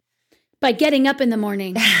 by getting up in the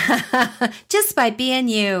morning. Just by being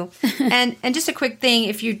you. And just a quick thing,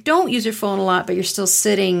 if you don't use your phone a lot, but you're still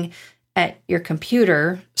sitting at your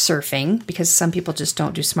computer surfing, because some people just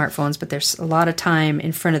don't do smartphones, but there's a lot of time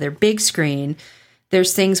in front of their big screen.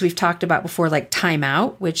 There's things we've talked about before, like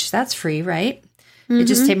timeout, which that's free, right? Mm-hmm. It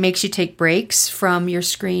just makes you take breaks from your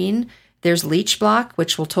screen. There's leech block,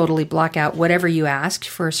 which will totally block out whatever you asked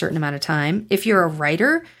for a certain amount of time. If you're a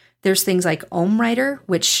writer, there's things like Om Writer,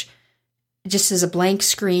 which just is a blank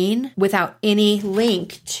screen without any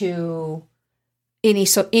link to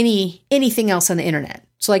anything else on the internet.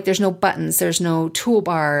 So like there's no buttons, there's no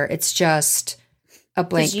toolbar. It's just a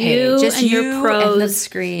blank you page. Just and you your pros. and the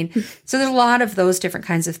screen. So there's a lot of those different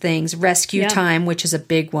kinds of things. Rescue time, which is a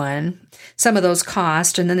big one. Some of those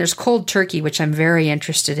cost. And then there's cold turkey, which I'm very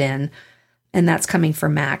interested in. And that's coming for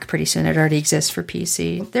Mac pretty soon. It already exists for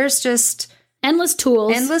PC. There's just endless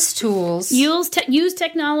tools. Use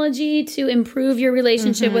technology to improve your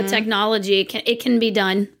relationship with technology. It can be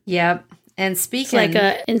done. Yep. And speaking... It's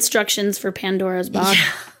like instructions for Pandora's box.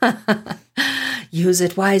 Yeah. Use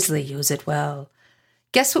it wisely. Use it well.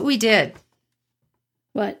 Guess what we did?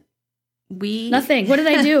 What? We... Nothing. What did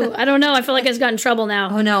I do? I don't know. I feel like I just got in trouble now.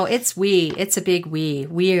 Oh, no. It's we. It's a big we.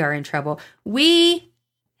 We are in trouble. We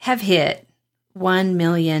have hit 1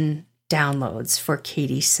 million downloads for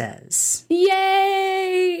Katie Says.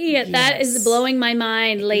 Yay! Yes. That is blowing my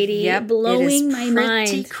mind, lady. Yep, blowing my mind.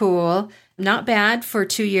 Pretty cool. Not bad for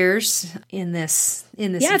 2 years in this.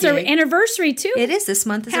 Yeah, it's our anniversary too. It is. This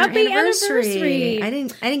month is Happy our anniversary. I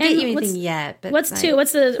didn't get you anything yet. But what's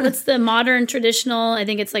the modern traditional? I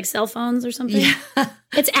think it's like cell phones or something. Yeah.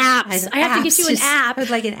 It's apps. I have to get you an app. I would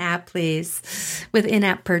like an app, please, with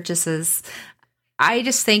in-app purchases. I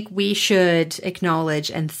just think we should acknowledge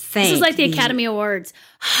and thank. This is like the Academy Awards.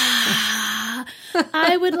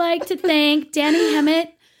 I would like to thank Danny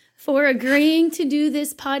Hemmett for agreeing to do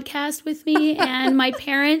this podcast with me and my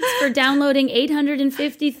parents for downloading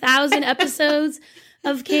 850,000 episodes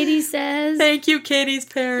of Katie Says. Thank you, Katie's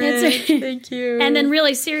parents. Thank you. And then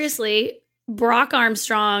really seriously, Brock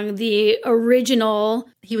Armstrong, the original.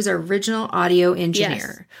 He was our original audio engineer.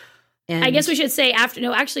 Yes. And I guess we should say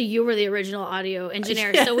actually you were the original audio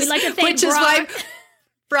engineer. Yes. So we'd like to thank Which Brock. Is why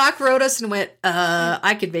Brock wrote us and went,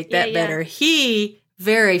 I could make that better. He...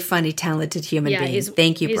 Very funny, talented human being.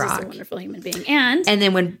 Thank you, Brock. He's just a wonderful human being. And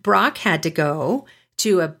then when Brock had to go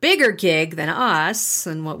to a bigger gig than us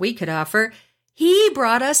and what we could offer, he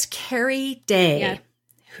brought us Carrie Day,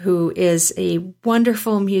 who is a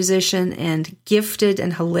wonderful musician and gifted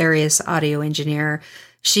and hilarious audio engineer.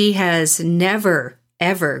 She has never,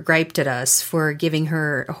 ever griped at us for giving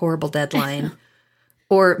her a horrible deadline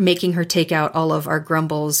or making her take out all of our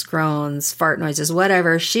grumbles, groans, fart noises,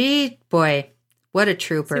 whatever. What a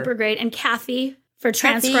trooper. Super great. And Kathy for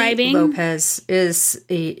transcribing. Kathy Lopez is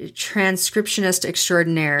a transcriptionist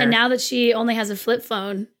extraordinaire. And now that she only has a flip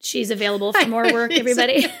phone, she's available for more work,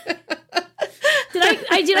 everybody. Did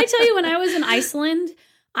I tell you when I was in Iceland,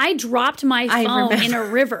 I dropped my phone in a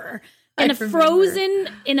river. We were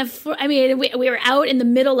out in the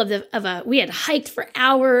middle we had hiked for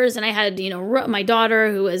hours, and I had, my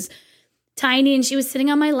daughter who was tiny, and she was sitting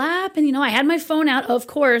on my lap, and I had my phone out, of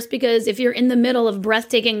course, because if you're in the middle of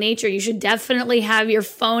breathtaking nature, you should definitely have your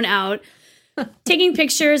phone out taking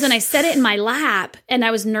pictures. And I set it in my lap, and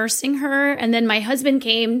I was nursing her, and then my husband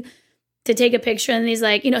came to take a picture, and he's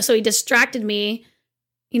like, so he distracted me.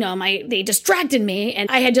 They distracted me, and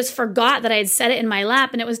I had just forgot that I had set it in my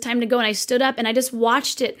lap, and it was time to go, and I stood up, and I just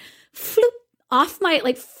watched it fly off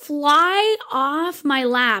my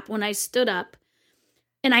lap when I stood up.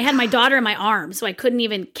 And I had my daughter in my arms, so I couldn't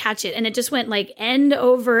even catch it. And it just went like end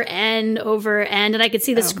over end over end. And I could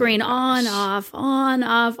see the screen on, off, on,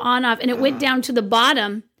 off, on, off. And it went down to the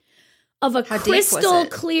bottom of a crystal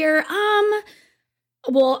clear.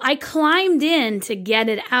 Well, I climbed in to get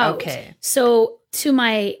it out. Okay. So to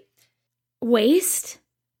my waist,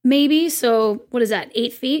 maybe. So what is that,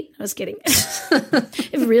 8 feet? I was kidding.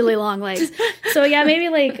 Really long legs. So yeah, maybe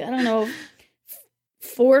like, I don't know,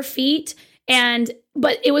 4 feet.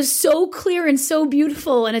 But it was so clear and so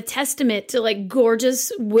beautiful and a testament to like gorgeous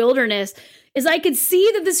wilderness is I could see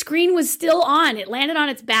that the screen was still on. It landed on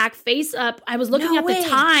its back, face up. I was looking at the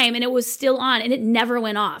time and it was still on and it never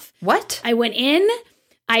went off. What? I went in.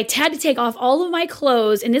 I had to take off all of my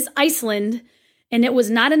clothes in this Iceland, and it was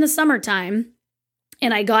not in the summertime.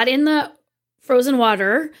 And I got in the frozen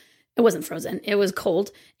water. It wasn't frozen. It was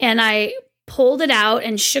cold. And I pulled it out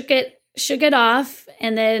and shook it off,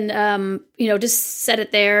 and then just set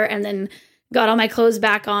it there, and then got all my clothes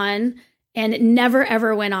back on, and it never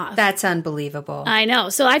ever went off. That's unbelievable. I know.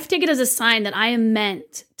 So I take it as a sign that I am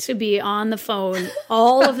meant to be on the phone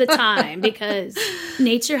all of the time because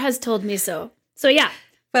nature has told me so. So yeah.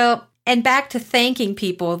 Well, and back to thanking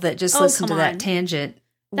people that just listen to that tangent.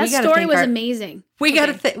 That story was amazing. We got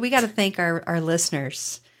to thank our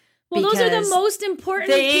listeners. Well, those are the most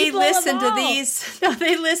important people of all.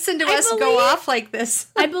 They listen to us go off like this.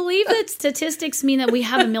 I believe that statistics mean that we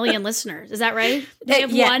have 1 million listeners. Is that right? We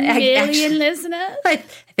have 1 million listeners? I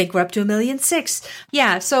think we're up to 1.6 million.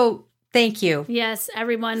 Yeah, so thank you. Yes,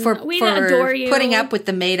 everyone. We adore you. Putting up with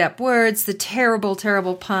the made-up words, the terrible,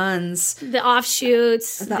 terrible puns. The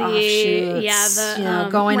offshoots. Yeah, the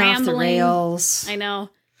going rambling off the rails. I know.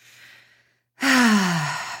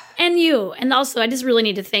 And you. And also, I just really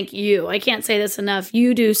need to thank you. I can't say this enough.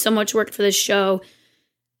 You do so much work for this show.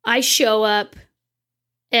 I show up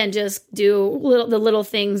and just do the little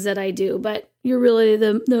things that I do, but you're really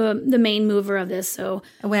the main mover of this. So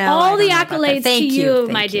all the accolades to you,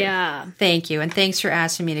 my dear. Thank you. And thanks for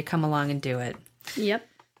asking me to come along and do it. Yep.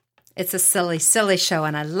 It's a silly, silly show,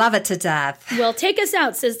 and I love it to death. Well, take us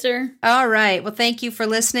out, sister. All right. Well, thank you for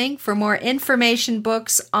listening. For more information,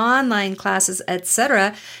 books, online classes,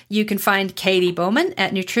 etc., you can find Katie Bowman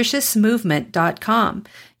at nutritiousmovement.com.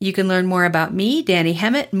 You can learn more about me, Danny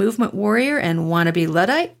Hemmett, Movement Warrior, and Wannabe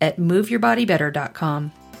Luddite at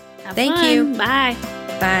moveyourbodybetter.com. Thank you. Bye.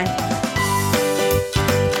 Bye.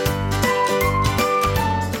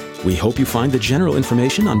 We hope you find the general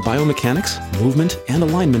information on biomechanics, movement, and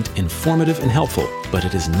alignment informative and helpful, but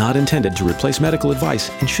it is not intended to replace medical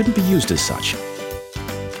advice and shouldn't be used as such.